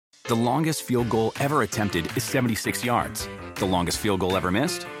The longest field goal ever attempted is 76 yards. The longest field goal ever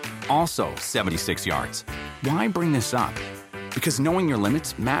missed? Also 76 yards. Why bring this up? Because knowing your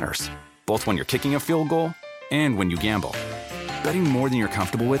limits matters, both when you're kicking a field goal and when you gamble. Betting more than you're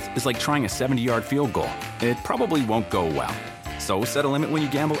comfortable with is like trying a 70-yard field goal. It probably won't go well. So set a limit when you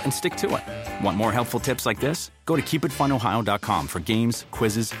gamble and stick to it. Want more helpful tips like this? Go to keepitfunohio.com for games,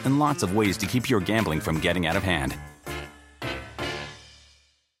 quizzes, and lots of ways to keep your gambling from getting out of hand.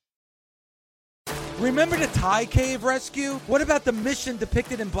 Remember the Thai cave rescue? What about the mission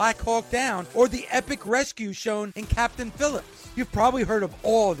depicted in Black Hawk Down or the epic rescue shown in Captain Phillips? You've probably heard of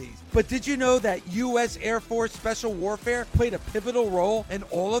all these, but did you know that U.S. Air Force Special Warfare played a pivotal role in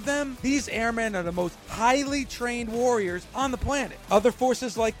all of them? These airmen are the most highly trained warriors on the planet. Other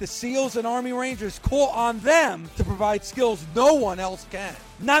forces like the SEALs and Army Rangers call on them to provide skills no one else can.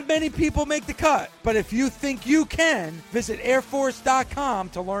 Not many people make the cut, but if you think you can, visit airforce.com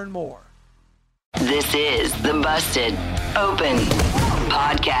to learn more. This is the Busted Open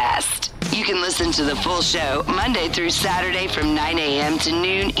Podcast. You can listen to the full show Monday through Saturday from 9 a.m. to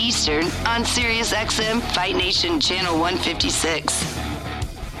noon Eastern on SiriusXM Fight Nation Channel 156.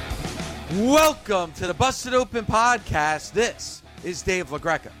 Welcome to the Busted Open Podcast. This is Dave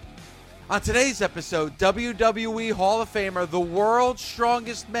LaGreca. On today's episode, WWE Hall of Famer, the world's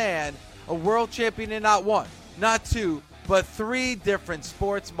strongest man, a world champion in not one, not two, but three different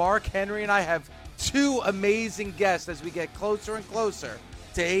sports. Mark Henry and I have two amazing guests as we get closer and closer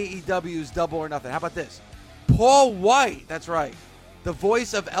to AEW's Double or Nothing. How about this? Paul White, that's right, the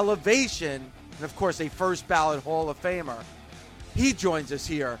voice of Elevation, and of course a first ballot Hall of Famer. He joins us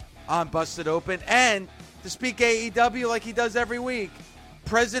here on Busted Open, and to speak AEW like he does every week,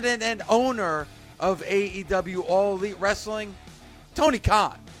 president and owner of AEW All Elite Wrestling, Tony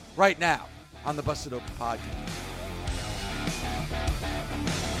Khan, right now on the Busted Open Podcast.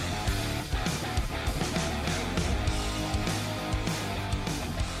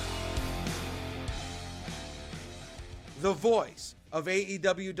 The voice of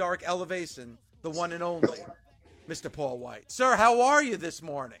AEW Dark Elevation, the one and only, Mr. Paul White. Sir, how are you this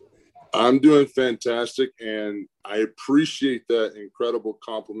morning? I'm doing fantastic, and I appreciate that incredible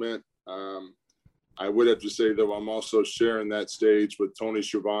compliment. I would have to say, though, I'm also sharing that stage with Tony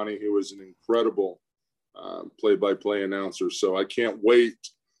Schiavone, who is an incredible play-by-play announcer. So I can't wait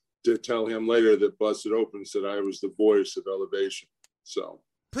to tell him later that Busted Open said I was the voice of Elevation. So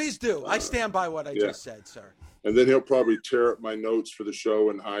please do. I stand by what I just said, sir. And then he'll probably tear up my notes for the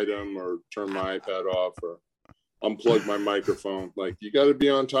show and hide them, or turn my iPad off, or unplug my microphone. Like, you got to be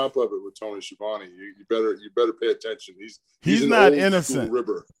on top of it with Tony Schiavone. You better pay attention. He's not innocent.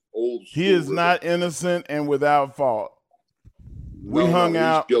 He is not innocent and without fault. We hung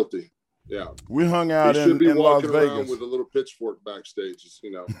out. He's guilty. Yeah. We hung out in Las Vegas. He should be walking around with a little pitchfork backstage,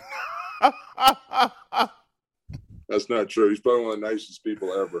 you know. That's not true. He's probably one of the nicest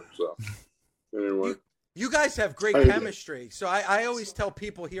people ever. So, anyway. You guys have great chemistry. So I always tell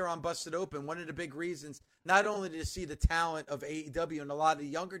people here on Busted Open, one of the big reasons, not only to see the talent of AEW and a lot of the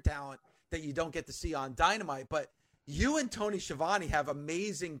younger talent that you don't get to see on Dynamite, but you and Tony Schiavone have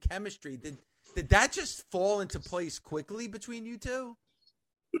amazing chemistry. Did that just fall into place quickly between you two?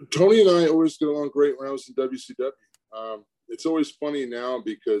 Tony and I always get along great when I was in WCW. It's always funny now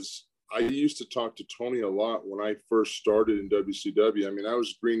because I used to talk to Tony a lot when I first started in WCW. I mean, I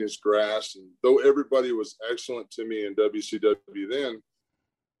was green as grass, and though everybody was excellent to me in WCW then,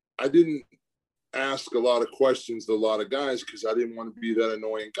 I didn't ask a lot of questions to a lot of guys because I didn't want to be that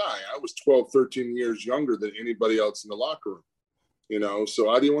annoying guy. I was 12, 13 years younger than anybody else in the locker room, you know, so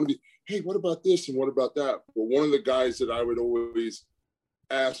I didn't want to be, hey, what about this and what about that? But one of the guys that I would always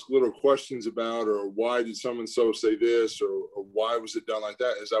ask little questions about, or why did someone so say this, or why was it done like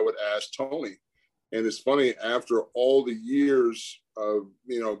that, is I would ask Tony. And it's funny, after all the years of,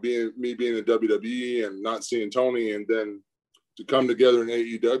 you know, being in WWE and not seeing Tony, and then to come together in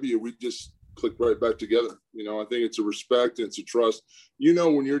AEW, we just clicked right back together. You know, I think it's a respect, and it's a trust. You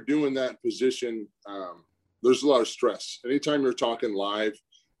know, when you're doing that position, there's a lot of stress. Anytime you're talking live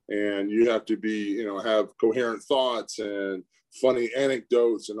and you have to be, you know, have coherent thoughts and funny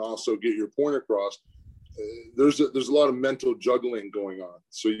anecdotes and also get your point across, there's a lot of mental juggling going on.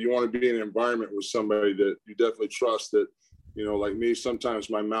 So you want to be in an environment with somebody that you definitely trust, that, you know, like me, sometimes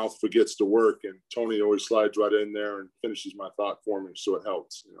my mouth forgets to work, and Tony always slides right in there and finishes my thought for me. So it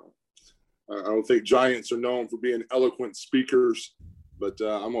helps, you know. I don't think giants are known for being eloquent speakers, but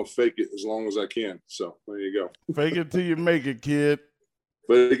I'm going to fake it as long as I can. So there you go. Fake it till you make it, kid.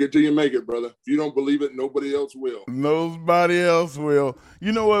 Fake it till you make it, brother. If you don't believe it, nobody else will. Nobody else will.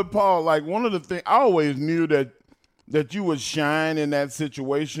 You know what, Paul? Like, one of the things, I always knew that that you would shine in that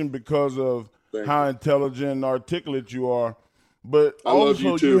situation because of how intelligent and articulate you are. But I love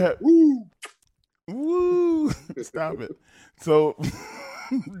you too. Woo! Stop it. So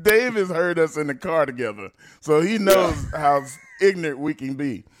Dave has heard us in the car together, so he knows how ignorant we can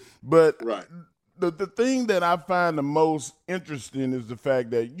be. But the thing that I find the most interesting is the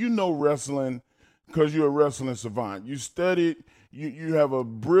fact that you know wrestling because you're a wrestling savant. You studied. You have a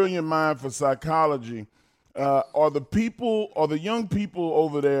brilliant mind for psychology. Are the young people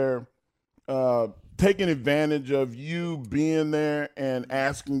over there taking advantage of you being there and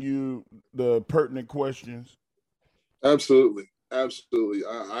asking you the pertinent questions? Absolutely. I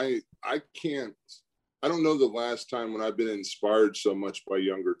don't know the last time when I've been inspired so much by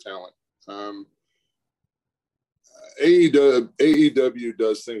younger talent. AEW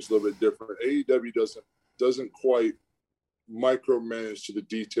does things a little bit different. AEW doesn't quite micromanage to the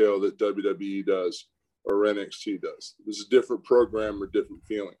detail that WWE does or NXT does. There's a different program or different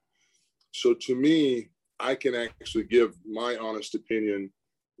feeling. So to me, I can actually give my honest opinion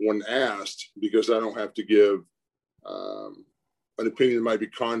when asked, because I don't have to give an opinion that might be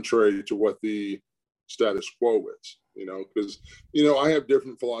contrary to what the status quo is, because, I have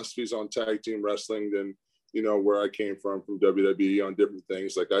different philosophies on tag team wrestling than, where I came from WWE on different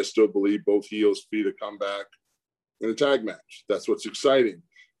things. Like, I still believe both heels feed a comeback in a tag match. That's what's exciting.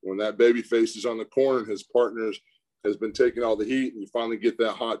 When that babyface is on the corner and his partners has been taking all the heat and you finally get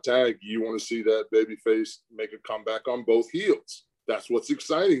that hot tag, you want to see that babyface make a comeback on both heels. That's what's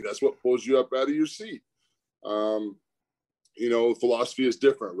exciting. That's what pulls you up out of your seat. Philosophy is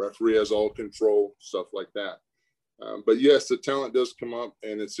different. Referee has all control, stuff like that. But yes, the talent does come up,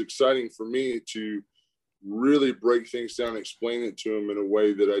 and it's exciting for me to really break things down and explain it to them in a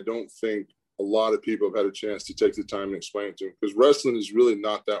way that I don't think a lot of people have had a chance to take the time and explain it to them, because wrestling is really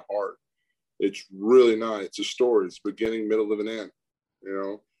not that hard. It's really not. It's a story. It's beginning, middle, and end.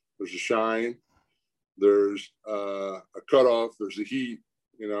 There's a shine, there's a cutoff, there's a heat,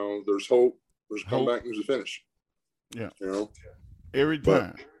 there's hope, there's a comeback, and there's a finish. Yeah. Every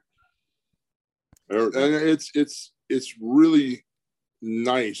time. And it's really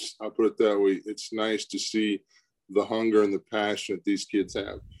nice. I'll put it that way. It's nice to see the hunger and the passion that these kids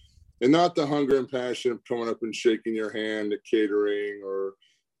have. And not the hunger and passion of coming up and shaking your hand at catering or,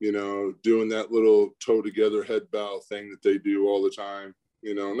 doing that little toe together head bow thing that they do all the time.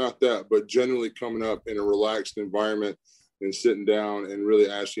 Not that, but generally coming up in a relaxed environment and sitting down and really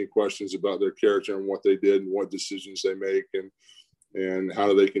asking questions about their character and what they did and what decisions they make and how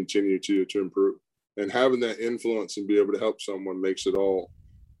do they continue to improve. And having that influence and be able to help someone makes it all,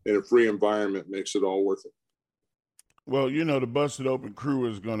 in a free environment, makes it all worth it. Well, the Busted Open crew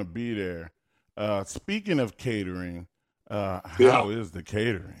is going to be there. Speaking of catering, how is the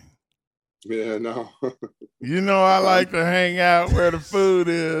catering? Yeah, no. I like to hang out where the food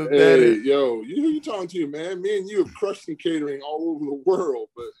is. Hey, yo, who you talking to, man? Me and you have crushed in catering all over the world,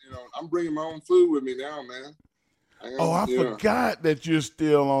 but I'm bringing my own food with me now, man. I forgot that you're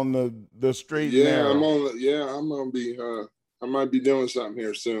still on the straight and narrow. I'm gonna be. I might be doing something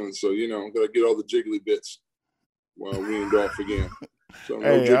here soon, so I'm gonna get all the jiggly bits while weaned off again. So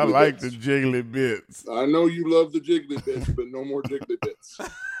hey, I like the jiggly bits. I know you love the jiggly bits, but no more jiggly bits.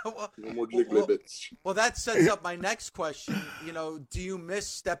 No more jiggly bits. Well, that sets up my next question. Do you miss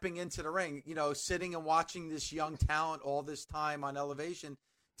stepping into the ring? Sitting and watching this young talent all this time on Elevation.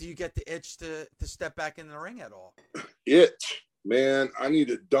 Do you get the itch to step back in the ring at all? Itch, man. I need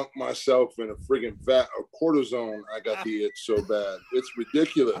to dunk myself in a friggin' vat of cortisone. I got the itch so bad. It's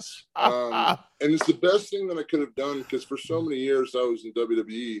ridiculous. And it's the best thing that I could have done, because for so many years I was in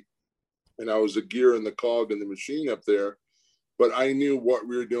WWE and I was a gear in the cog in the machine up there. But I knew what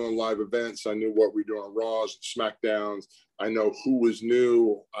we were doing live events. I knew what we were doing on Raws, SmackDowns. I know who was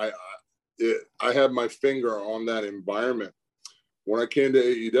new. I had my finger on that environment. When I came to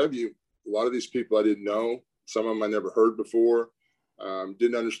AEW, a lot of these people I didn't know. Some of them I never heard before.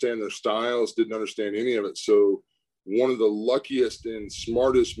 Didn't understand their styles, didn't understand any of it. So one of the luckiest and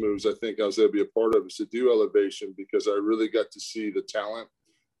smartest moves I think I was able to be a part of is to do Elevation, because I really got to see the talent,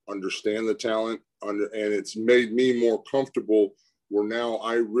 understand the talent, and it's made me more comfortable where now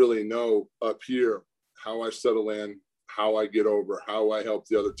I really know up here how I settle in, how I get over, how I help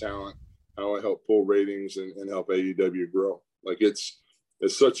the other talent, how I help pull ratings and help AEW grow. Like it's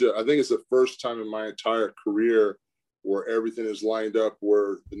such I think it's the first time in my entire career where everything is lined up,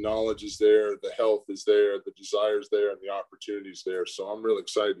 where the knowledge is there, the health is there, the desire is there, and the opportunity is there. So I'm really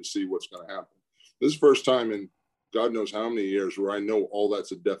excited to see what's going to happen. This is the first time in God knows how many years where I know all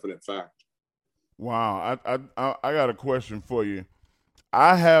that's a definite fact. Wow. I got a question for you.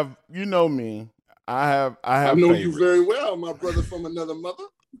 I have, me, I have I know favorites. you very well, my brother from another mother.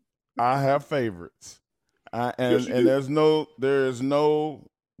 I have favorites. Yes, and there is no,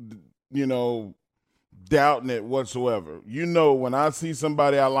 doubting it whatsoever. When I see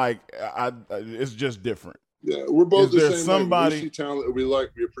somebody I like, it's just different. Yeah, we're both the same. Somebody, we see talent that we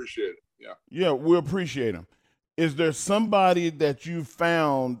like, we appreciate it. Yeah. Yeah, we appreciate them. Is there somebody that you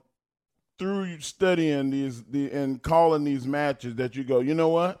found through studying and calling these matches that you go, you know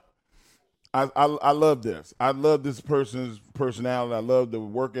what? I love this. I love this person's personality. I love the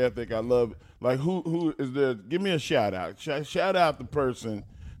work ethic. I love, like, who is there? Give me a shout out. Shout out the person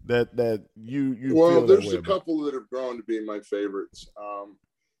that you well, feel there's that way a couple that have grown to be my favorites.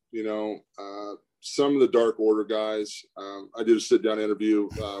 Some of the Dark Order guys. I did a sit down interview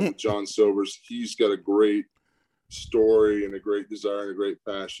with John Silvers. He's got a great story and a great desire and a great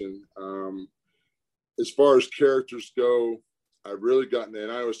passion. As far as characters go, I've really gotten in.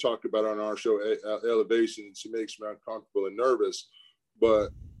 I always talk about on our show Elevation, and she makes me uncomfortable and nervous, but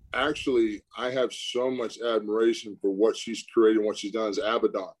actually I have so much admiration for what she's created, what she's done as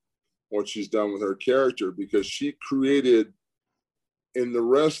Abaddon, what she's done with her character, because she created in the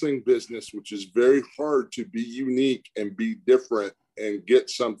wrestling business, which is very hard to be unique and be different and get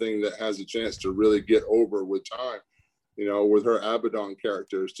something that has a chance to really get over with time. With her Abaddon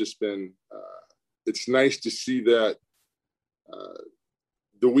character, it's just been, it's nice to see that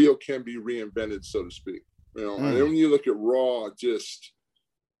the wheel can be reinvented, so to speak. And then when you look at Raw, just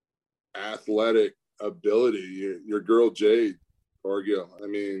athletic ability, your girl Jade Cargill, I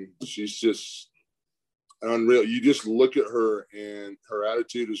mean, she's just unreal. You just look at her and her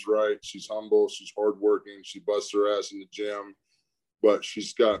attitude is right. She's humble. She's hardworking. She busts her ass in the gym, but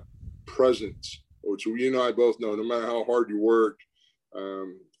she's got presence, which I both know. No matter how hard you work,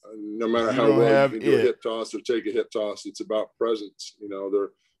 no matter how well you can do a hip toss or take a hip toss, it's about presence.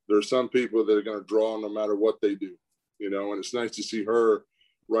 There are some people that are going to draw no matter what they do. And it's nice to see her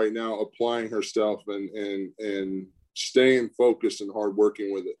right now applying herself and staying focused and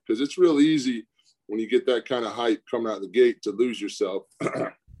hardworking with it, because it's real easy when you get that kind of hype coming out of the gate to lose yourself.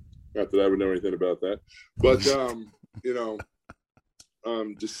 Not that I would know anything about that, but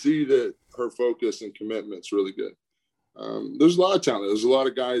to see that her focus and commitment's really good. There's a lot of talent. There's a lot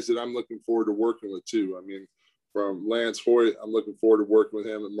of guys that I'm looking forward to working with too. I mean, from Lance Hoyt, I'm looking forward to working with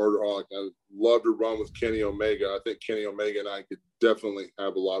him at Murderhawk. I'd love to run with Kenny Omega. I think Kenny Omega and I could definitely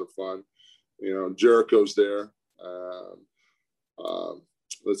have a lot of fun. Jericho's there.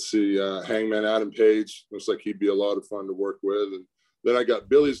 Let's see, Hangman Adam Page looks like he'd be a lot of fun to work with. And then I got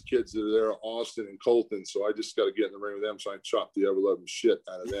Billy's kids that are there, Austin and Colton. So I just got to get in the ring with them. So I chop the ever-loving shit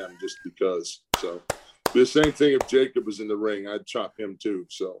out of them just because. So the same thing if Jacob was in the ring, I'd chop him too.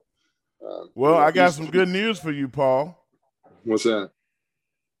 So. I got some good news for you, Paul. What's that?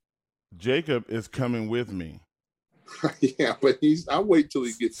 Jacob is coming with me. Yeah, but I'll wait till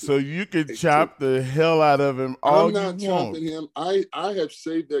he gets. So you can chop the hell out of him all you want. I'm not chopping him. I have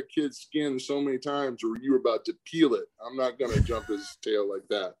saved that kid's skin so many times where you were about to peel it. I'm not going to jump his tail like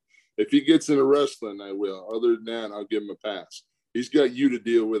that. If he gets into wrestling, I will. Other than that, I'll give him a pass. He's got you to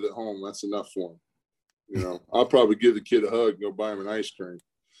deal with at home. That's enough for him. I'll probably give the kid a hug and go buy him an ice cream.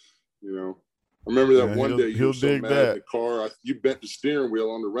 I remember that one day you were so mad in the car. You bent the steering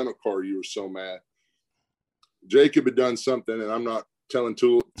wheel on the rental car. You were so mad. Jacob had done something, and I'm not telling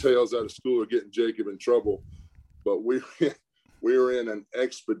tales out of school or getting Jacob in trouble, but we were in an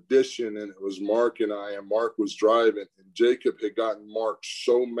expedition, and it was Mark and I, and Mark was driving, and Jacob had gotten Mark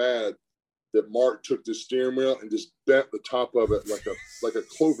so mad that Mark took the steering wheel and just bent the top of it like a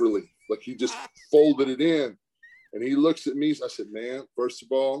clover leaf, like he just folded it in. And he looks at me. I said, man, first of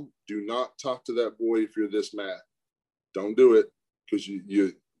all, do not talk to that boy if you're this mad. Don't do it, because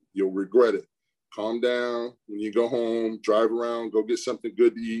you'll regret it. Calm down. When you go home, drive around, go get something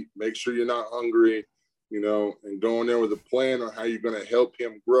good to eat. Make sure you're not hungry, and go in there with a plan on how you're going to help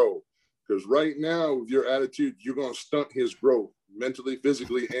him grow. Because right now, with your attitude, you're going to stunt his growth mentally,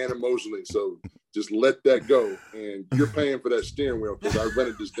 physically, and emotionally. So just let that go. And you're paying for that steering wheel because I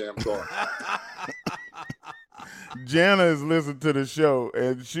rented this damn car. Jana has listened to the show,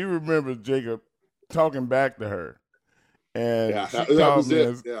 and she remembers Jacob talking back to her. And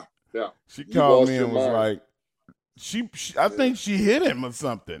she called me and was like, I think she hit him or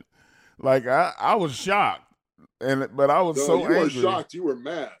something. Like, I was shocked, but I was so angry. You weren't shocked. You were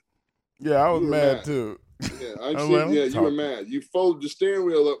mad. Yeah, I was mad too. Yeah, you were mad. You folded the steering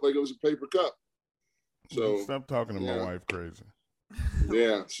wheel up like it was a paper cup. So stop talking to my wife crazy.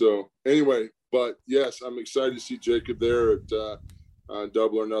 Yeah. So anyway, but yes, I'm excited to see Jacob there at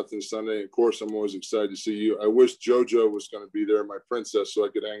Double or Nothing Sunday. Of course, I'm always excited to see you. I wish JoJo was going to be there, my princess, so I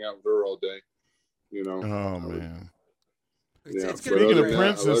could hang out with her all day. You know. Oh man. Yeah. Speaking of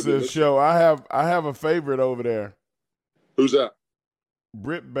Princess's show, I have a favorite over there. Who's that?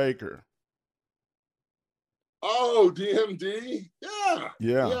 Britt Baker. Oh, DMD. Yeah.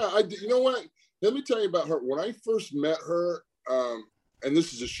 Yeah. You know what? Let me tell you about her. When I first met her, and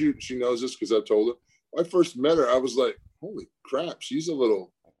this is a shoot, she knows this because I've told her. When I first met her, I was like, holy crap, she's a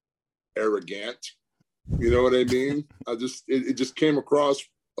little arrogant. You know what I mean? It just came across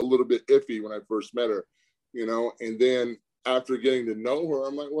a little bit iffy when I first met her, you know, and then after getting to know her,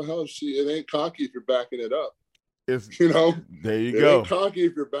 I'm like, well, hell, it ain't cocky if you're backing it up. You know, there you go. It ain't cocky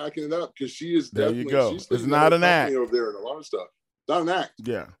if you're backing it up because she is definitely. There you go. She's it's not an act over there and a lot of stuff. Not an act.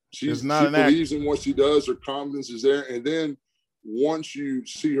 Yeah, she believes in what she does. Her confidence is there, and then once you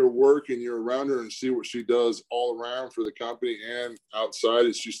see her work and you're around her and see what she does all around for the company and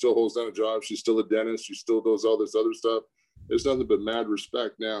outside, she still holds down a job. She's still a dentist. She still does all this other stuff. There's nothing but mad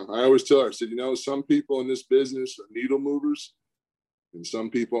respect now. I always tell her, I said, you know, some people in this business are needle movers and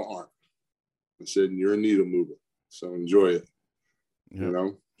some people aren't. I said, you're a needle mover, so enjoy it. Yep. You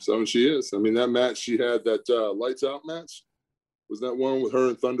know, so she is. I mean, that match she had, that Lights Out match, was that one with her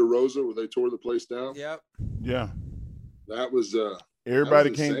and Thunder Rosa where they tore the place down? Yep. Yeah. That was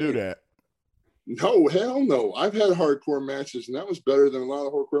everybody can't do that. No, hell no. I've had hardcore matches, and that was better than a lot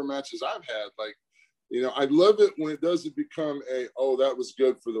of hardcore matches I've had. Like, you know, I love it when it doesn't become that was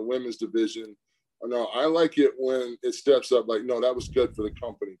good for the women's division. No, I like it when it steps up like, no, that was good for the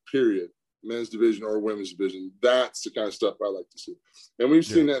company, period. Men's division or women's division. That's the kind of stuff I like to see. And we've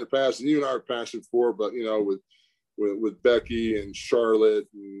seen that in the past, and you and I are passionate for, but, you know, with Becky and Charlotte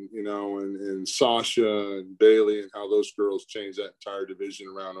and, you know, and Sasha and Bayley and how those girls change that entire division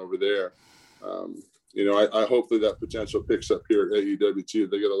around over there. You know, I hopefully that potential picks up here at AEW too.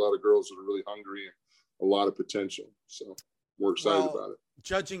 They get a lot of girls that are really hungry and a lot of potential. So we're excited about it.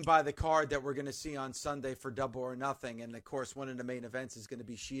 Judging by the card that we're going to see on Sunday for Double or Nothing, and of course one of the main events is going to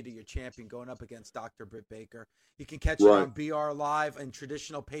be Shida, your champion, going up against Dr. Britt Baker. You can catch it on BR Live and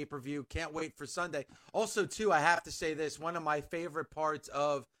traditional pay-per-view. Can't wait for Sunday. Also, too, I have to say this. One of my favorite parts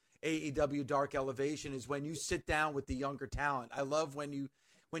of AEW Dark Elevation is when you sit down with the younger talent. I love when you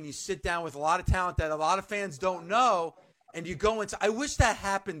sit down with a lot of talent that a lot of fans don't know, and you go into – I wish that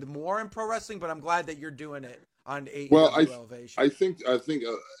happened more in pro wrestling, but I'm glad that you're doing it on AEW Elevation. I think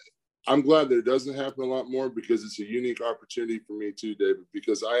I'm glad that it doesn't happen a lot more because it's a unique opportunity for me too, David,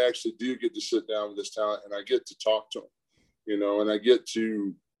 because I actually do get to sit down with this talent and I get to talk to them, you know, and I get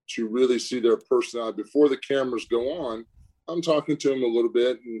to really see their personality before the cameras go on. I'm talking to them a little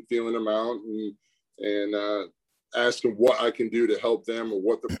bit and feeling them out and asking what I can do to help them or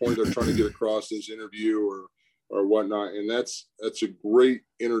what the point they're trying to get across in this interview or whatnot. And that's a great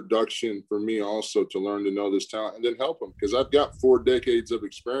introduction for me also to learn to know this talent and then help them because I've got 4 decades of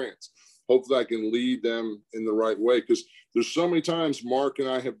experience. Hopefully I can lead them in the right way because there's so many times Mark and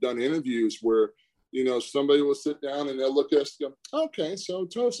I have done interviews where, you know, somebody will sit down and they'll look at us and go, okay, so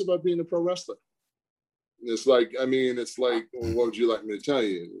tell us about being a pro wrestler. And it's like, well, what would you like me to tell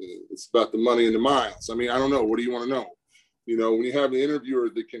you? It's about the money and the miles. I mean, I don't know. What do you want to know? You know, when you have an interviewer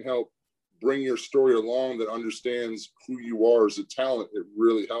that can help bring your story along that understands who you are as a talent, it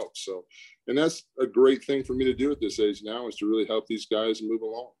really helps. So, and that's a great thing for me to do at this age now is to really help these guys move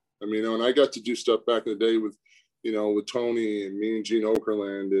along. I mean, and I got to do stuff back in the day with, you know, with Tony and me and Gene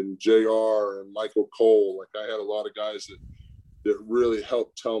Okerlund and JR and Michael Cole. Like I had a lot of guys that really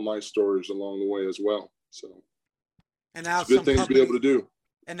helped tell my stories along the way as well. So, and now it's a good thing to be able to do.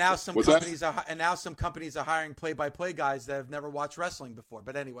 And now some companies are hiring play-by-play guys that have never watched wrestling before.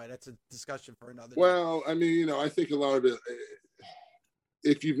 But anyway, that's a discussion for another day. Well, I mean, you know, I think a lot of it,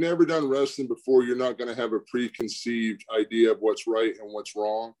 if you've never done wrestling before, you're not going to have a preconceived idea of what's right and what's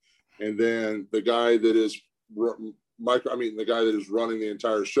wrong. And then the guy that is running the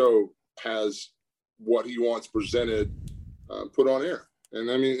entire show has what he wants presented, put on air. And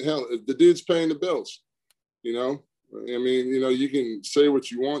I mean, hell, the dude's paying the bills, you know? I mean, you know, you can say what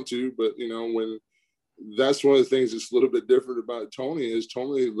you want to, but, you know, when that's one of the things that's a little bit different about Tony is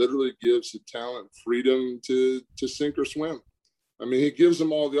Tony literally gives the talent freedom to sink or swim. I mean, he gives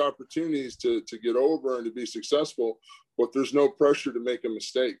them all the opportunities to get over and to be successful, but there's no pressure to make a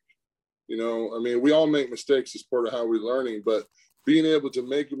mistake. You know, I mean, we all make mistakes as part of how we're learning, but being able to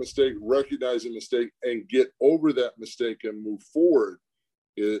make a mistake, recognize a mistake, and get over that mistake and move forward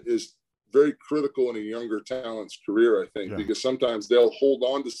is very critical in a younger talent's career, I think, because sometimes they'll hold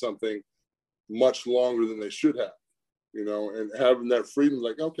on to something much longer than they should have, you know, and having that freedom,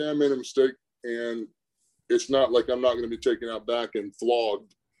 like, okay, I made a mistake and it's not like I'm not going to be taken out back and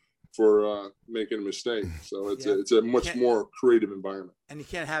flogged for making a mistake. So it's a much more creative environment. And you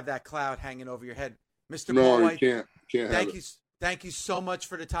can't have that cloud hanging over your head. Mr. No, Paul you White, can't. Thank you so much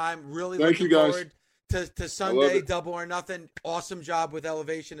for the time. Really Thank looking you, guys. forward to Sunday, Double or Nothing. Awesome job with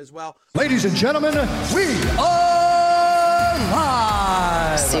Elevation as well. Ladies and gentlemen, we are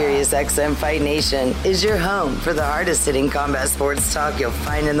live. SiriusXM Fight Nation is your home for the hardest hitting combat sports talk you'll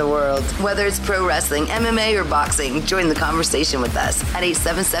find in the world. Whether it's pro wrestling, MMA, or boxing, join the conversation with us at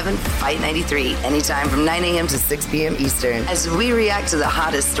 877-FIGHT-93, anytime from 9 a.m. to 6 p.m. Eastern, as we react to the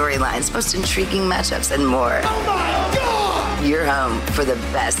hottest storylines, most intriguing matchups, and more. Oh my God! Your home for the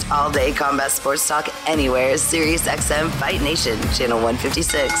best all-day combat sports talk anywhere is SiriusXM Fight Nation, channel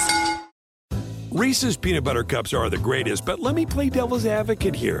 156. Reese's peanut butter cups are the greatest, but let me play devil's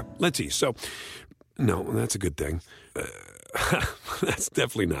advocate here. Let's see. So, no, that's a good thing. That's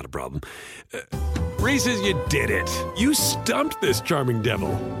definitely not a problem. Reese's, you did it. You stumped this charming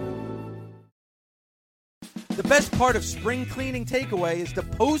devil. The best part of spring cleaning takeaway is the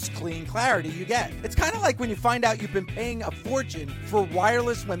post-clean clarity you get. It's kind of like when you find out you've been paying a fortune for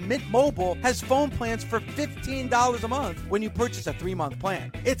wireless when Mint Mobile has phone plans for $15 a month when you purchase a 3-month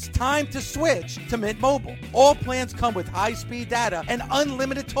plan. It's time to switch to Mint Mobile. All plans come with high-speed data and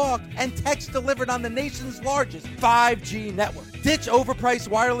unlimited talk and text delivered on the nation's largest 5G network. Ditch overpriced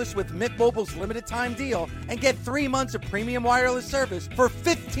wireless with Mint Mobile's limited time deal and get 3 months of premium wireless service for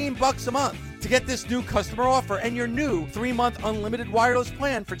 $15 a month. To get this new customer offer and your new 3-month unlimited wireless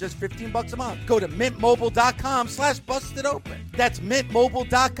plan for just $15 a month, go to mintmobile.com/bustedopen. That's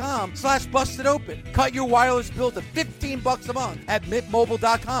mintmobile.com/bustedopen. Cut your wireless bill to $15 a month at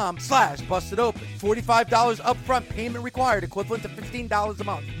mintmobile.com/bustedopen. $45 upfront payment required, equivalent to $15 a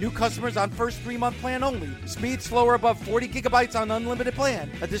month. New customers on first 3-month plan only. Speed slower above 40 gigabytes on unlimited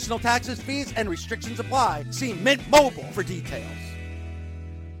plan. Additional taxes, fees, and restrictions apply. See Mint Mobile for details.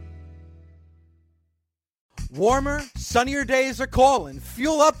 Warmer, sunnier days are calling.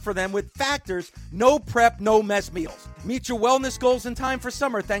 Fuel up for them with Factor's no prep, no mess meals. Meet your wellness goals in time for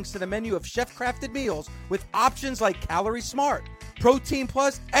summer thanks to the menu of chef-crafted meals with options like Calorie Smart, Protein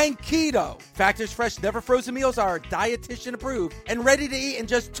Plus, and Keto. Factor's fresh, never frozen meals are dietitian approved and ready to eat in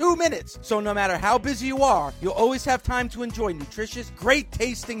just 2 minutes. So no matter how busy you are, you'll always have time to enjoy nutritious, great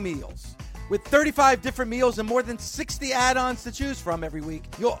tasting meals. With 35 different meals and more than 60 add-ons to choose from every week,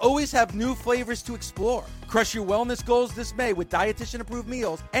 you'll always have new flavors to explore. Crush your wellness goals this May with dietitian-approved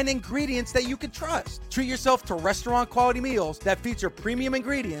meals and ingredients that you can trust. Treat yourself to restaurant-quality meals that feature premium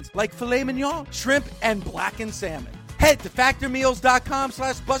ingredients like filet mignon, shrimp, and blackened salmon. Head to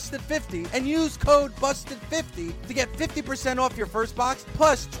factormeals.com/busted50 and use code busted50 to get 50% off your first box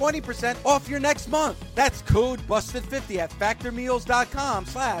plus 20% off your next month. That's code busted50 at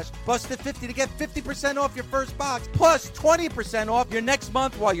factormeals.com/busted50 to get 50% off your first box plus 20% off your next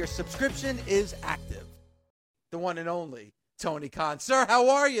month while your subscription is active. The one and only Tony Khan. Sir, how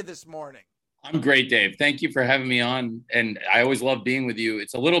are you this morning? I'm great, Dave. Thank you for having me on. And I always love being with you.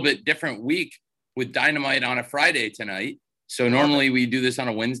 It's a little bit different week with Dynamite on a Friday tonight. So normally we do this on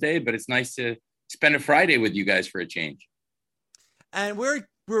a Wednesday, but it's nice to spend a Friday with you guys for a change. And we're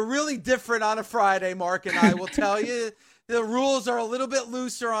really different on a Friday, Mark and I will tell you. The rules are a little bit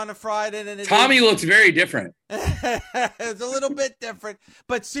looser on a Friday than it Tommy looks very different. It's a little bit different.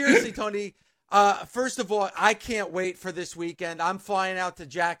 But seriously, Tony, first of all, I can't wait for this weekend. I'm flying out to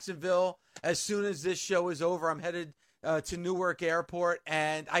Jacksonville as soon as this show is over. I'm headed to Newark Airport,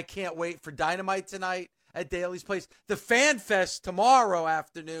 and I can't wait for Dynamite tonight at Daly's Place, the Fan Fest tomorrow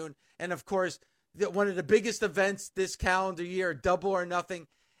afternoon, and of course, one of the biggest events this calendar year, Double or Nothing.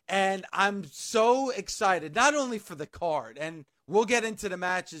 And I'm so excited, not only for the card, and we'll get into the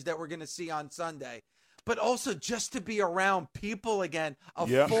matches that we're going to see on Sunday, but also just to be around people again,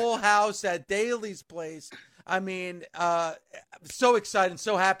 full house at Daly's Place. I mean, so excited,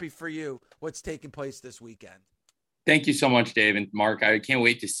 so happy for you, what's taking place this weekend. Thank you so much, Dave and Mark. I can't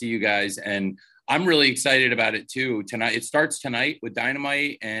wait to see you guys. And I'm really excited about it too. Tonight, it starts tonight with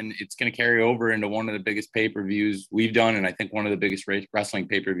Dynamite, and it's going to carry over into one of the biggest pay-per-views we've done. And I think one of the biggest wrestling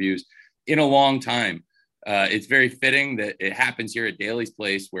pay-per-views in a long time. It's very fitting that it happens here at Daly's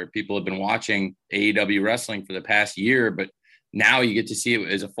Place, where people have been watching AEW wrestling for the past year, but now you get to see it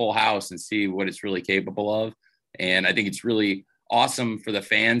as a full house and see what it's really capable of. And I think it's really awesome for the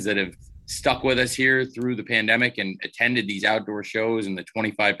fans that have stuck with us here through the pandemic and attended these outdoor shows in the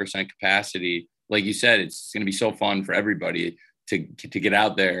 25% capacity. Like you said, it's going to be so fun for everybody to get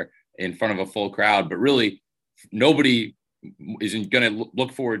out there in front of a full crowd, but really nobody isn't going to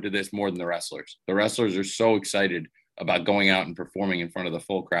look forward to this more than the wrestlers. The wrestlers are so excited about going out and performing in front of the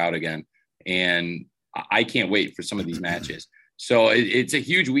full crowd again. And I can't wait for some of these matches. So it's a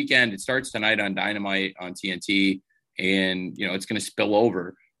huge weekend. It starts tonight on Dynamite on TNT, and, you know, it's going to spill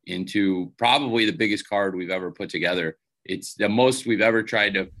over into probably the biggest card we've ever put together. It's the most we've ever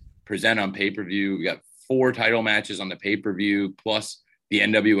tried to present on pay-per-view. We got 4 title matches on the pay-per-view, plus the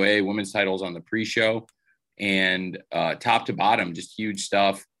NWA women's titles on the pre-show, and top to bottom, just huge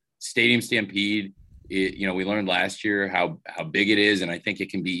stuff. Stadium Stampede, we learned last year how big it is, and I think it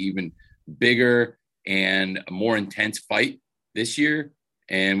can be even bigger and a more intense fight this year.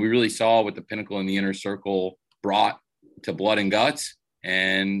 And we really saw what the Pinnacle and the Inner Circle brought to Blood and Guts.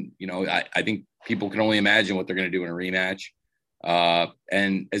 And, I think people can only imagine what they're going to do in a rematch.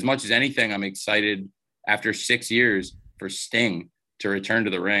 And as much as anything, I'm excited after 6 years for Sting to return to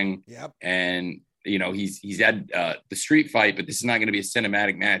the ring. Yep. And, he's had the street fight, but this is not going to be a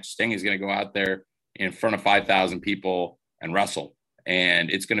cinematic match. Sting is going to go out there in front of 5,000 people and wrestle. And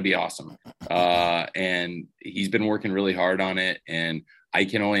it's going to be awesome. And he's been working really hard on it. And I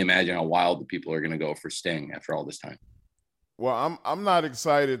can only imagine how wild the people are going to go for Sting after all this time. Well, I'm not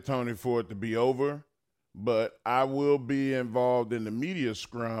excited, Tony, for it to be over, but I will be involved in the media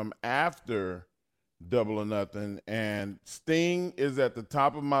scrum after Double or Nothing. And Sting is at the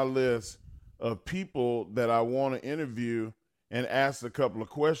top of my list of people that I want to interview and ask a couple of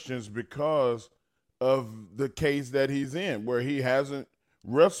questions because of the case that he's in, where he hasn't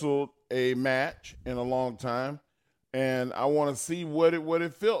wrestled a match in a long time, and I want to see what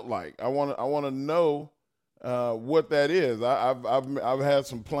it felt like. I want to know what that is. I've had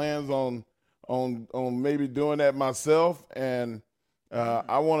some plans on maybe doing that myself, and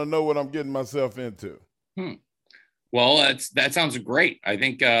I want to know what I'm getting myself into. Well, that sounds great. I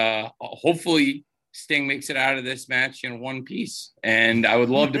think hopefully Sting makes it out of this match in one piece, and I would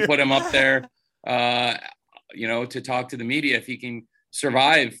love to put him up there. To talk to the media if he can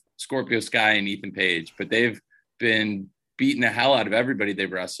survive Scorpio Sky and Ethan Page, but they've been beating the hell out of everybody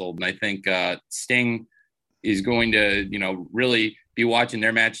they've wrestled. And I think Sting is going to, really be watching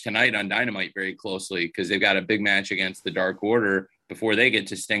their match tonight on Dynamite very closely, because they've got a big match against the Dark Order before they get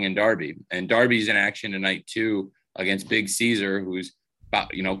to Sting and Darby. And Darby's in action tonight too against Big Caesar, who's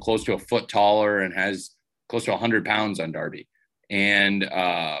about, close to a foot taller and has close to 100 pounds on Darby. And,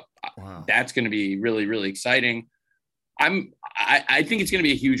 wow. That's going to be really, really exciting. I think it's going to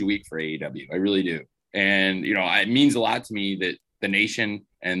be a huge week for AEW. I really do. And, it means a lot to me that the nation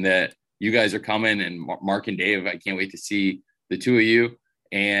and that you guys are coming, and Mark and Dave, I can't wait to see the two of you.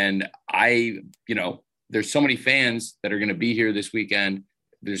 And there's so many fans that are going to be here this weekend.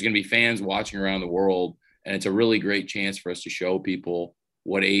 There's going to be fans watching around the world. And it's a really great chance for us to show people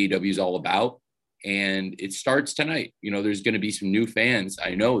what AEW is all about. And it starts tonight. There's going to be some new fans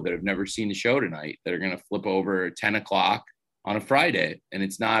I know that have never seen the show tonight that are going to flip over at 10 o'clock on a Friday. And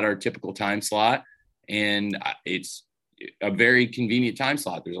it's not our typical time slot. And it's a very convenient time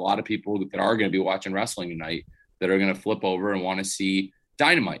slot. There's a lot of people that are going to be watching wrestling tonight that are going to flip over and want to see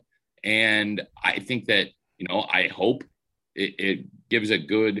Dynamite. And I think that, I hope it gives a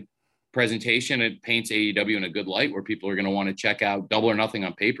good presentation. It paints AEW in a good light where people are going to want to check out Double or Nothing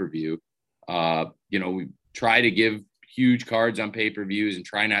on pay-per-view. We try to give huge cards on pay-per-views and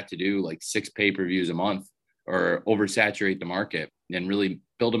try not to do like 6 pay-per-views a month or oversaturate the market, and really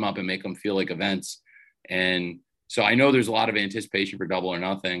build them up and make them feel like events. And so I know there's a lot of anticipation for Double or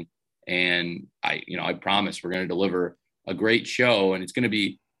Nothing, and I promise we're going to deliver a great show, and it's going to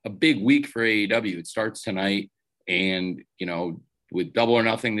be a big week for AEW. It starts tonight, and, with Double or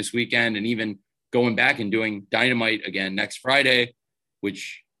Nothing this weekend, and even going back and doing Dynamite again next Friday,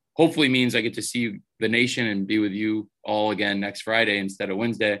 which hopefully means I get to see the nation and be with you all again next Friday instead of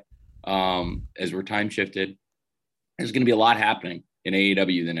Wednesday, as we're time shifted. There's going to be a lot happening in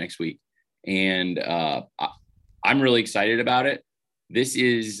AEW the next week. And I'm really excited about it. This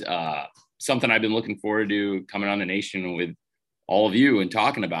is something I've been looking forward to, coming on the nation with all of you and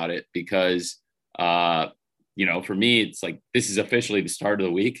talking about it, because, for me, it's like, this is officially the start of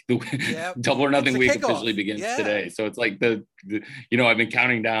the week. Yep. Double or Nothing week officially begins today. So it's like the I've been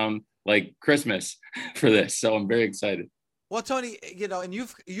counting down like Christmas for this. So I'm very excited. Well, Tony, and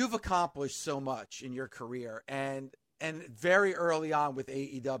you've accomplished so much in your career, and very early on with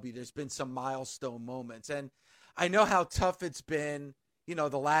AEW, there's been some milestone moments. And I know how tough it's been,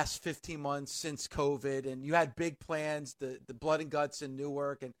 the last 15 months since COVID, and you had big plans, the Blood and Guts in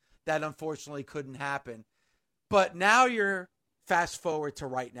Newark, and that unfortunately couldn't happen. But now you're fast forward to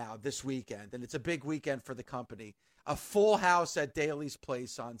right now, this weekend, and it's a big weekend for the company. A full house at Daly's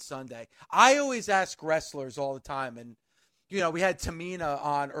Place on Sunday. I always ask wrestlers all the time, and we had Tamina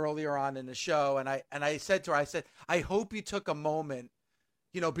on earlier on in the show, and I said to her, I hope you took a moment,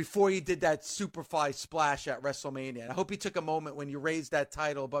 before you did that Superfly splash at WrestleMania. I hope you took a moment when you raised that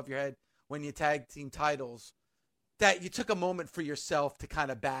title above your head, when you tag team titles, that you took a moment for yourself to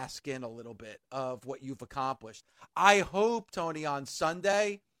kind of bask in a little bit of what you've accomplished. I hope, Tony, on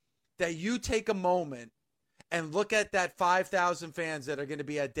Sunday that you take a moment and look at that 5,000 fans that are going to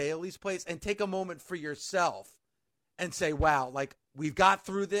be at Daly's place and take a moment for yourself and say, wow, like, we've got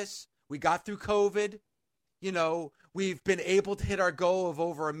through this. We got through COVID. You know, we've been able to hit our goal of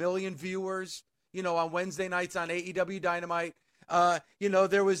over 1 million viewers, you know, on Wednesday nights on AEW Dynamite. You know,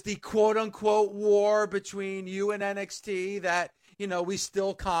 there was the quote unquote war between you and NXT that, you know, we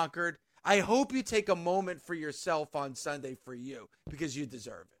still conquered. I hope you take a moment for yourself on Sunday for you, because you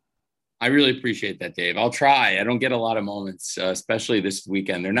deserve it. I really appreciate that, Dave. I'll try. I don't get a lot of moments, especially this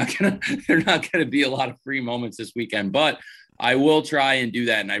weekend. They're not gonna be a lot of free moments this weekend, but I will try and do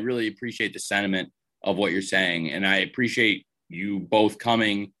that. And I really appreciate the sentiment of what you're saying. And I appreciate you both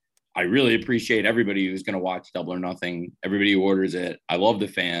coming. I really appreciate everybody who's going to watch Double or Nothing, everybody who orders it. I love the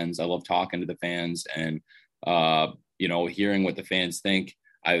fans. I love talking to the fans and, you know, hearing what the fans think.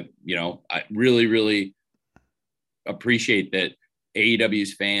 I really, really appreciate that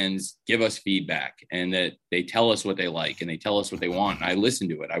AEW's fans give us feedback and that they tell us what they like and they tell us what they want. And I listen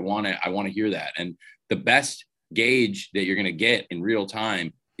to it. I want to hear that. And the best gauge that you're going to get in real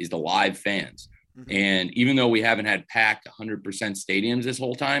time is the live fans. Mm-hmm. And even though we haven't had packed 100% stadiums this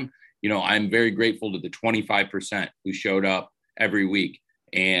whole time, you know, I'm very grateful to the 25% who showed up every week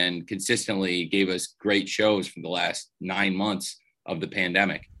and consistently gave us great shows for the last 9 months of the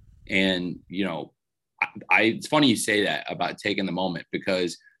pandemic. And, you know, it's funny you say that about taking the moment,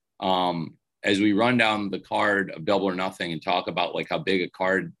 because as we run down the card of Double or Nothing and talk about like how big a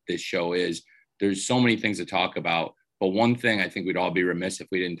card this show is, there's so many things to talk about. But one thing I think we'd all be remiss if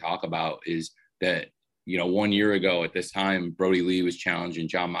we didn't talk about is that, you know, 1 year ago at this time, Brody Lee was challenging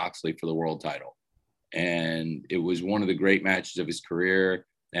Jon Moxley for the world title. And it was one of the great matches of his career.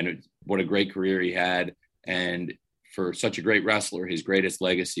 And what a great career he had. And for such a great wrestler, his greatest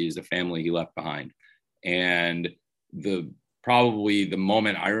legacy is the family he left behind. And probably the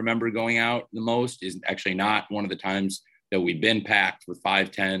moment I remember going out the most is actually not one of the times that we've been packed with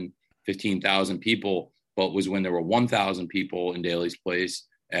 5, 10, 15,000 people, but was when there were 1,000 people in Daly's place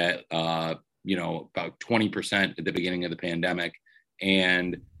at, you know, about 20% at the beginning of the pandemic.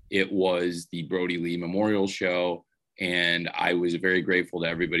 And it was the Brody Lee Memorial Show. And I was very grateful to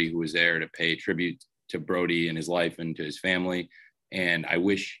everybody who was there to pay tribute to Brody and his life and to his family. And I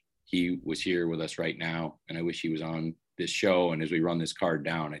wish he was here with us right now. And I wish he was on this show. And as we run this card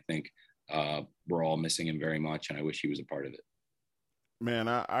down, I think we're all missing him very much. And I wish he was a part of it. Man,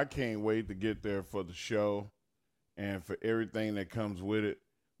 I can't wait to get there for the show and for everything that comes with it.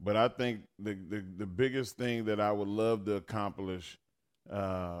 But I think the biggest thing that I would love to accomplish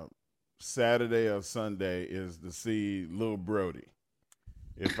Saturday or Sunday is to see Lil Brody.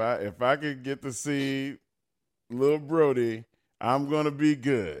 If I could get to see Lil Brody, I'm gonna be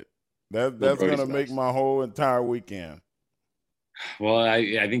good. That's gonna make my whole entire weekend. Well,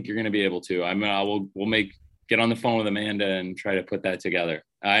 I think you're gonna be able to. We'll get on the phone with Amanda and try to put that together.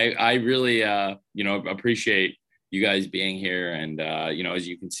 I really appreciate you guys being here. And, as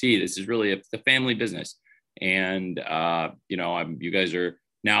you can see, this is really a family business. And, you guys are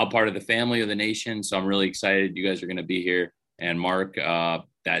now part of the family of the nation. So I'm really excited you guys are going to be here. And Mark,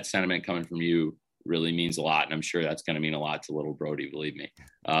 that sentiment coming from you really means a lot. And I'm sure that's going to mean a lot to little Brody, believe me,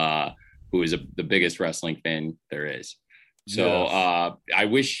 who is the biggest wrestling fan there is. So yes. I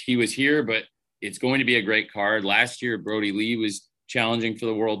wish he was here, but it's going to be a great card. Last year, Brody Lee was challenging for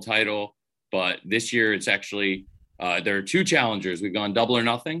the world title, but this year it's actually, there are two challengers. We've gone Double or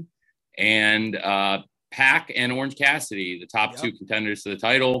Nothing, and Pac and Orange Cassidy, the top two contenders to the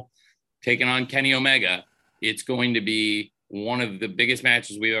title, taking on Kenny Omega. It's going to be one of the biggest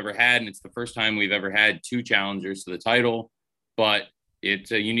matches we've ever had, and it's the first time we've ever had two challengers to the title. But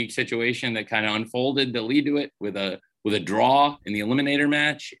it's a unique situation that kind of unfolded to lead to it with a draw in the Eliminator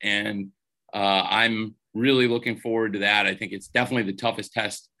match, and I'm really looking forward to that. I think it's definitely the toughest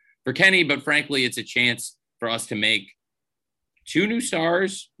test for Kenny, but frankly, it's a chance for us to make two new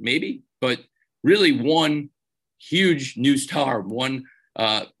stars, maybe, but really one huge new star, one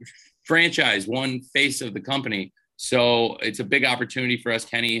franchise, one face of the company. So it's a big opportunity for us.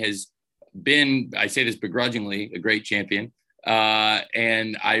 Kenny has been, I say this begrudgingly, a great champion.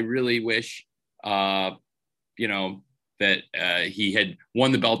 And I really wish, that he had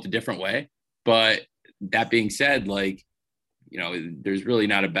won the belt a different way. But that being said, there's really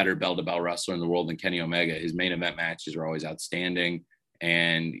not a better bell-to-bell wrestler in the world than Kenny Omega. His main event matches are always outstanding.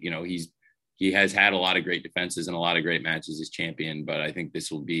 And, he has had a lot of great defenses and a lot of great matches as champion. But I think this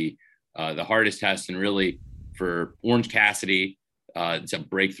will be the hardest test. And really for Orange Cassidy, it's a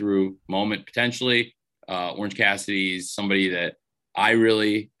breakthrough moment potentially. Orange Cassidy is somebody that I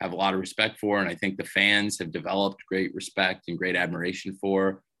really have a lot of respect for, and I think the fans have developed great respect and great admiration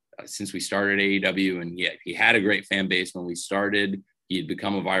for since we started AEW. And he had a great fan base when we started. He had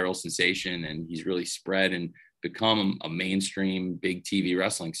become a viral sensation, and he's really spread and become a mainstream big TV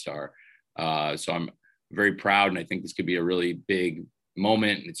wrestling star. So I'm very proud, and I think this could be a really big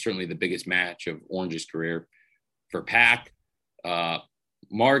moment. And it's certainly the biggest match of Orange's career. For Pac,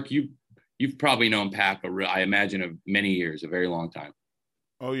 Mark, you've probably known Pac, I imagine, of many years, a very long time.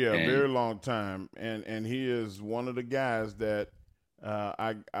 Oh yeah, a very long time, and he is one of the guys that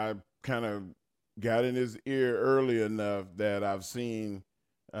I kind of got in his ear early enough that I've seen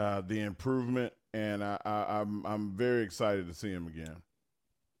the improvement, and I'm very excited to see him again.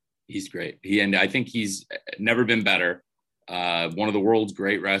 He's great. And I think he's never been better. One of the world's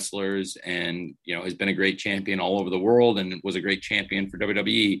great wrestlers, and has been a great champion all over the world, and was a great champion for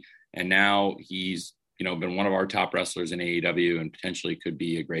WWE. And now he's been one of our top wrestlers in AEW, and potentially could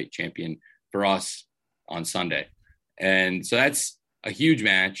be a great champion for us on Sunday. And so that's a huge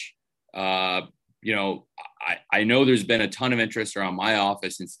match. I know there's been a ton of interest around my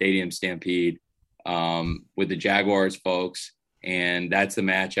office in Stadium Stampede with the Jaguars folks, and that's the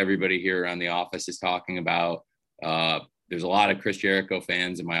match everybody here around the office is talking about. There's a lot of Chris Jericho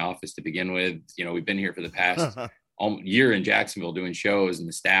fans in my office to begin with. We've been here for the past year in Jacksonville doing shows, and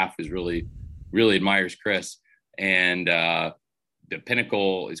the staff is really admires Chris. And the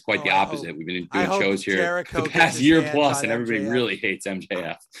Pinnacle is quite the opposite. We've been doing shows here Jericho the past year plus, and everybody really hates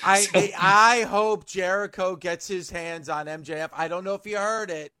MJF. I hope Jericho gets his hands on MJF. I don't know if you heard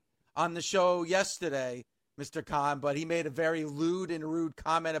it on the show yesterday, Mr. Khan, but he made a very lewd and rude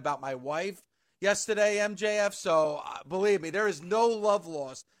comment about my wife yesterday, MJF. So believe me, there is no love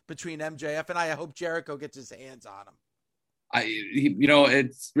lost between MJF and I hope Jericho gets his hands on him.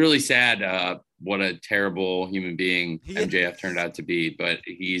 It's really sad what a terrible human being MJF turned out to be, but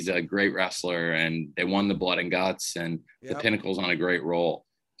he's a great wrestler, and they won the Blood and Guts, and the Pinnacle's on a great roll.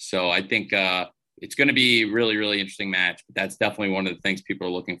 So I think it's going to be a really, really interesting match. But that's definitely one of the things people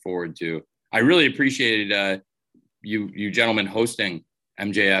are looking forward to. I really appreciated you gentlemen hosting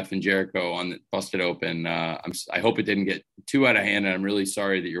MJF and Jericho on the Busted Open. I hope it didn't get too out of hand, and I'm really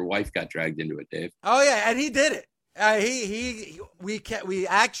sorry that your wife got dragged into it, Dave. Oh yeah, and he did it. We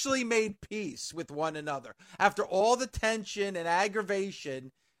actually made peace with one another after all the tension and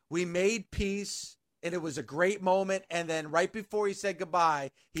aggravation. We made peace, and it was a great moment. And then right before he said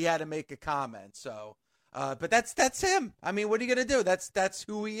goodbye, he had to make a comment. So, but that's him. I mean, what are you gonna do? That's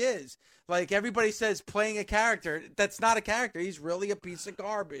who he is. Like everybody says, playing a character. That's not a character. He's really a piece of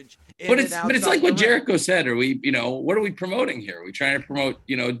garbage. But it's like what Jericho said. Are we, what are we promoting here? Are we trying to promote,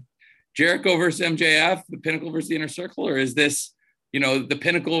 Jericho versus MJF, the Pinnacle versus the Inner Circle, or is this, the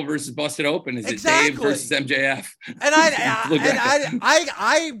Pinnacle versus Busted Open? Is it Dave versus MJF? And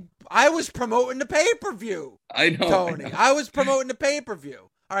I was promoting the pay-per-view. I know, Tony. I was promoting the pay-per-view.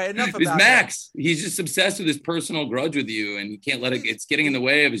 All right, enough about Max. That. He's just obsessed with his personal grudge with you, and he can't let it. It's getting in the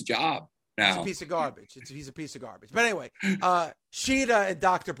way of his job now. He's a piece of garbage. He's a piece of garbage. But anyway, Sheeta and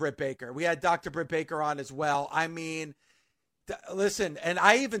Dr. Britt Baker. We had Dr. Britt Baker on as well. I mean, listen, and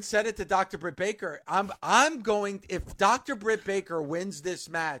I even said it to Dr. Britt Baker. I'm going, if Dr. Britt Baker wins this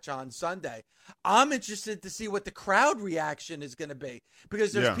match on Sunday, I'm interested to see what the crowd reaction is going to be,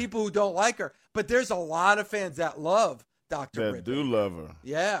 because there's people who don't like her, but there's a lot of fans that love Dr. Britt Baker. Love her.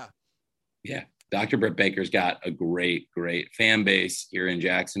 Yeah. Yeah. Dr. Britt Baker's got a great fan base here in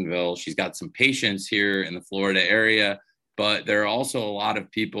Jacksonville. She's got some patience here in the Florida area. But there are also a lot of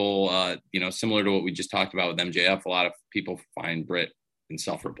people, similar to what we just talked about with MJF, a lot of people find Britt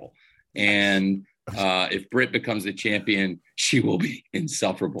insufferable. And if Britt becomes the champion, she will be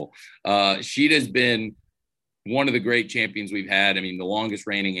insufferable. Sheeta's been one of the great champions we've had. I mean, the longest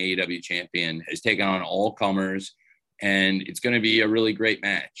reigning AEW champion, has taken on all comers, and it's going to be a really great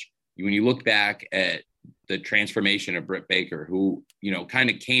match. When you look back at the transformation of Britt Baker, who,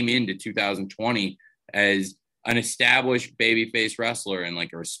 kind of came into 2020 as an established babyface wrestler and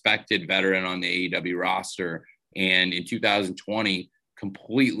like a respected veteran on the AEW roster. And in 2020,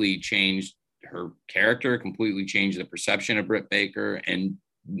 completely changed her character, completely changed the perception of Britt Baker, and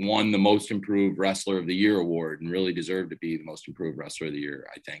won the Most Improved Wrestler of the Year award, and really deserved to be the Most Improved Wrestler of the Year,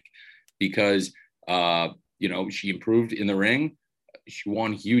 I think, because, she improved in the ring. She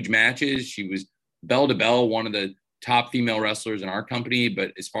won huge matches. She was bell to bell, one of the top female wrestlers in our company.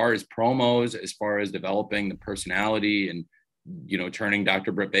 But as far as promos, as far as developing the personality and, turning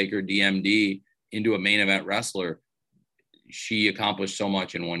Dr. Britt Baker, DMD, into a main event wrestler, she accomplished so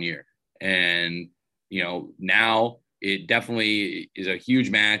much in 1 year. And, now it definitely is a huge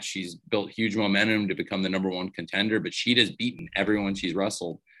match. She's built huge momentum to become the number one contender, but Shida's beaten everyone she's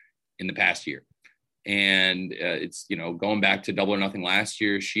wrestled in the past year. And it's, going back to Double or Nothing last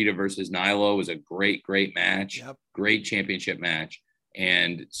year, Shida versus Nyla was a great match, great championship match.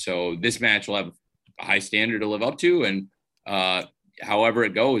 And so this match will have a high standard to live up to. And however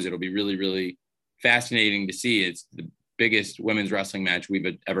it goes, it'll be really, really fascinating to see. It's the biggest women's wrestling match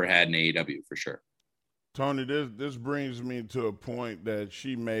we've ever had in AEW for sure. Tony, this brings me to a point that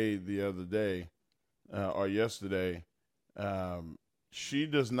she made the other day or yesterday. She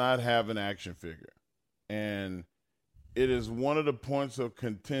does not have an action figure. And it is one of the points of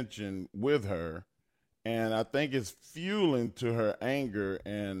contention with her. And I think it's fueling to her anger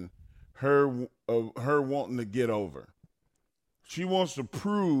and her wanting to get over. She wants to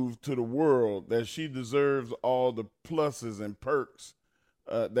prove to the world that she deserves all the pluses and perks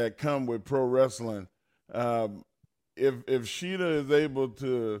that come with pro wrestling. If Shida is able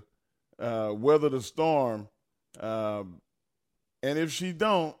to weather the storm, and if she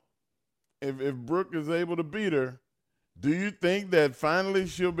don't, if Brooke is able to beat her, do you think that finally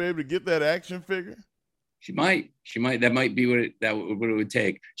she'll be able to get that action figure? She might. That might be what it would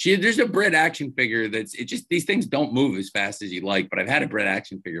take. There's a Brit action figure these things don't move as fast as you like, but I've had a Brit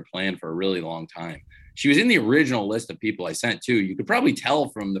action figure planned for a really long time. She was in the original list of people I sent to. You could probably tell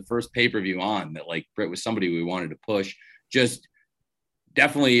from the first pay-per-view on that Brit was somebody we wanted to push. Just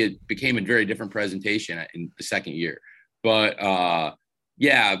definitely it became a very different presentation in the second year. But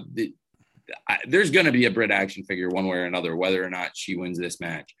there's going to be a Brit action figure one way or another, whether or not she wins this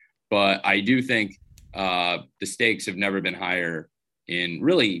match. But I do think the stakes have never been higher in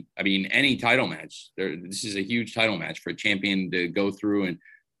really, any title match. This is a huge title match for a champion to go through and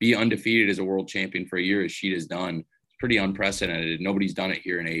be undefeated as a world champion for a year, as Shida's done. It's pretty unprecedented. Nobody's done it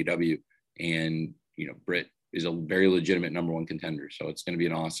here in AEW. And, Britt is a very legitimate number one contender. So it's going to be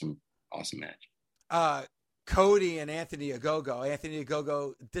an awesome match. Cody and Anthony Ogogo. Anthony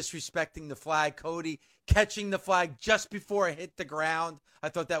Ogogo disrespecting the flag. Cody catching the flag just before it hit the ground. I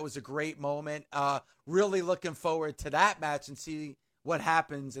thought that was a great moment. Really looking forward to that match and see what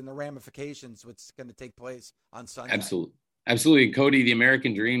happens and the ramifications, what's going to take place on Sunday. Absolutely. Cody, the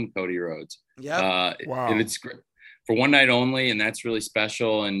American Dream, Cody Rhodes. Yeah. Wow. It's for one night only, and that's really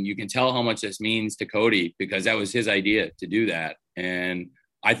special. And you can tell how much this means to Cody because that was his idea to do that. And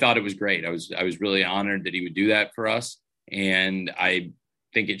I thought it was great. I was really honored that he would do that for us. And I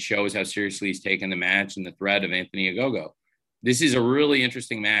think it shows how seriously he's taken the match and the threat of Anthony Ogogo. This is a really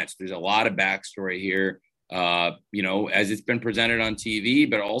interesting match. There's a lot of backstory here, as it's been presented on TV,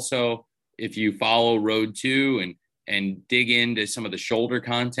 but also if you follow Road 2 and dig into some of the shoulder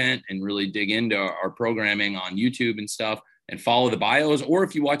content and really dig into our programming on YouTube and stuff and follow the bios, or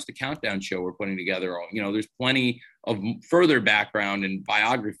if you watch the Countdown show we're putting together, there's plenty of further background and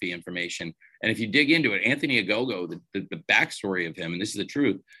biography information. And if you dig into it, Anthony Ogogo, the backstory of him, and this is the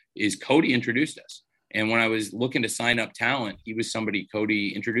truth, is Cody introduced us. And when I was looking to sign up talent, he was somebody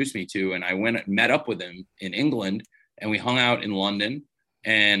Cody introduced me to. And I met up with him in England and we hung out in London.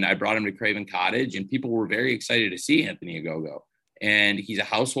 And I brought him to Craven Cottage, and people were very excited to see Anthony Ogogo. And he's a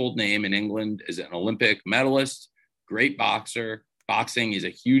household name in England as an Olympic medalist, great boxer. Boxing is a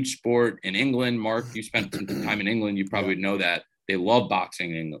huge sport in England. Mark, you spent some time in England. You probably know that. They love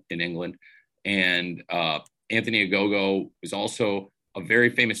boxing in England. And Anthony Ogogo is also a very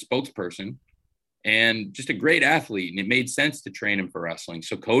famous spokesperson and just a great athlete. And it made sense to train him for wrestling.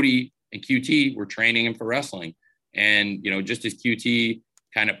 So Cody and QT were training him for wrestling. And, just as QT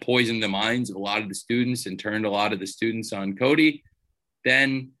kind of poisoned the minds of a lot of the students and turned a lot of the students on Cody,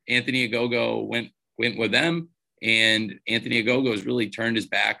 then Anthony Ogogo went with them. And Anthony Ogogo has really turned his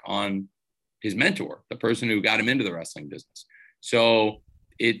back on his mentor, the person who got him into the wrestling business. So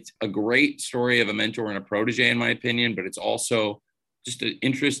it's a great story of a mentor and a protege, in my opinion, but it's also just an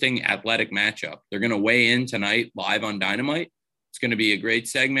interesting athletic matchup. They're going to weigh in tonight live on Dynamite. It's going to be a great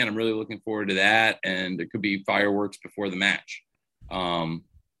segment. I'm really looking forward to that. And there could be fireworks before the match.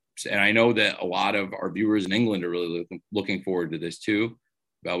 And I know that a lot of our viewers in England are really looking forward to this too.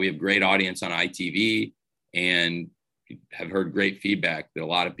 We have great audience on ITV and have heard great feedback that a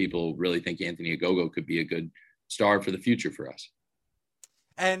lot of people really think Anthony Ogogo could be a good star for the future for us.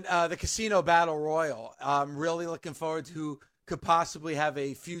 And the Casino Battle Royal, I'm really looking forward to who could possibly have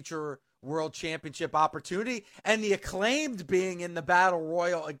a future world championship opportunity, and the Acclaimed being in the Battle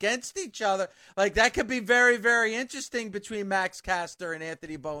Royal against each other. Like, that could be very, very interesting between Max Caster and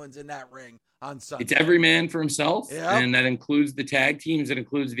Anthony Bowens in that ring on Sunday. It's every man for himself. Yep. And that includes the tag teams. That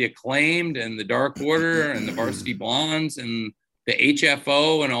includes the Acclaimed and the Dark Order and the Varsity Blondes and the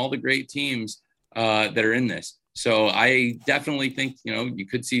HFO and all the great teams that are in this. So I definitely think, you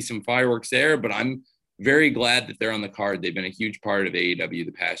could see some fireworks there, but I'm very glad that they're on the card. They've been a huge part of AEW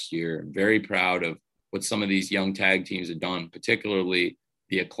the past year. I'm very proud of what some of these young tag teams have done, particularly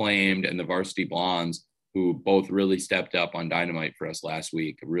the Acclaimed and the Varsity Blondes, who both really stepped up on Dynamite for us last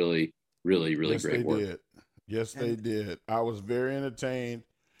week. Really, really, really great work. Yes, they did. I was very entertained.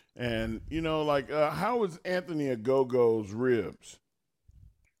 And, how is Anthony Ogogo's ribs?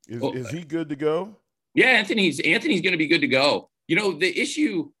 Is he good to go? Yeah, Anthony's going to be good to go. The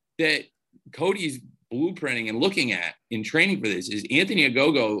issue that Cody's blueprinting and looking at in training for this is Anthony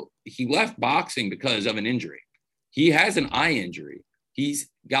Ogogo, he left boxing because of an injury. He has an eye injury. He's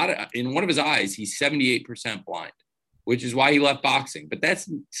got in one of his eyes, he's 78% blind, which is why he left boxing. But that's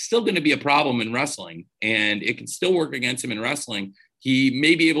still going to be a problem in wrestling, and it can still work against him in wrestling. He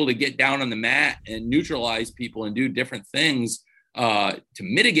may be able to get down on the mat and neutralize people and do different things to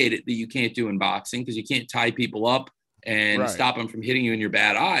mitigate it that you can't do in boxing, because you can't tie people up and stop them from hitting you in your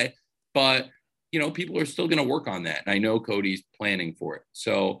bad eye. But, people are still going to work on that. And I know Cody's planning for it.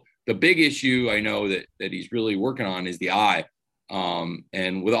 So the big issue I know that he's really working on is the eye.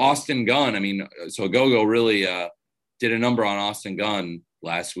 And with Austin Gunn, so Ogogo really did a number on Austin Gunn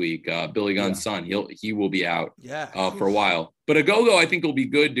last week. Billy Gunn's son, he will be out for a while. But Ogogo, I think, will be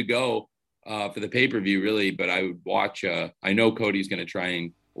good to go for the pay-per-view, really. But I would watch. I know Cody's going to try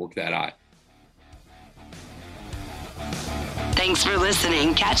and work that eye. Thanks for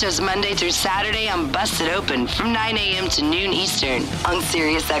listening. Catch us Monday through Saturday on Busted Open from 9 a.m. to noon Eastern on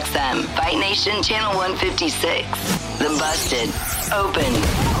SiriusXM, Fight Nation Channel 156. The Busted Open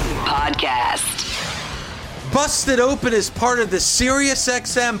Podcast. Busted Open is part of the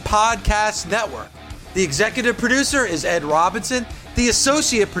SiriusXM Podcast Network. The executive producer is Ed Robinson. The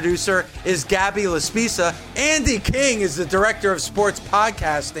associate producer is Gabby Laspisa. Andy King is the director of sports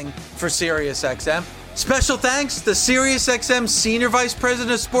podcasting for SiriusXM. Special thanks to SiriusXM Senior Vice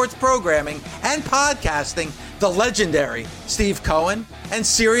President of Sports Programming and Podcasting, the legendary Steve Cohen, and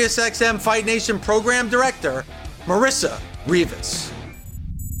SiriusXM Fight Nation Program Director, Marissa Rivas.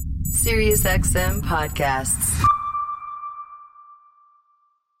 SiriusXM Podcasts.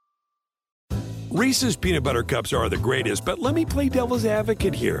 Reese's peanut butter cups are the greatest, but let me play devil's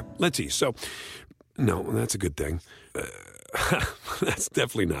advocate here. Let's see. So, no, that's a good thing. That's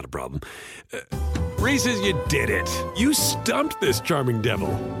definitely not a problem. Reese's, you did it. You stumped this charming devil.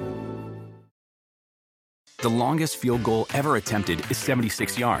 The longest field goal ever attempted is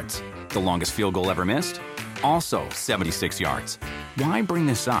 76 yards. The longest field goal ever missed? Also 76 yards. Why bring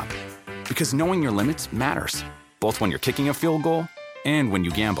this up? Because knowing your limits matters, both when you're kicking a field goal and when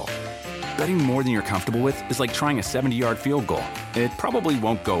you gamble. Betting more than you're comfortable with is like trying a 70-yard field goal. It probably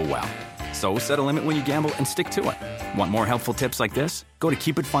won't go well. So set a limit when you gamble and stick to it. Want more helpful tips like this? Go to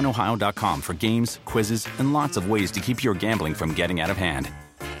keepitfunohio.com for games, quizzes, and lots of ways to keep your gambling from getting out of hand.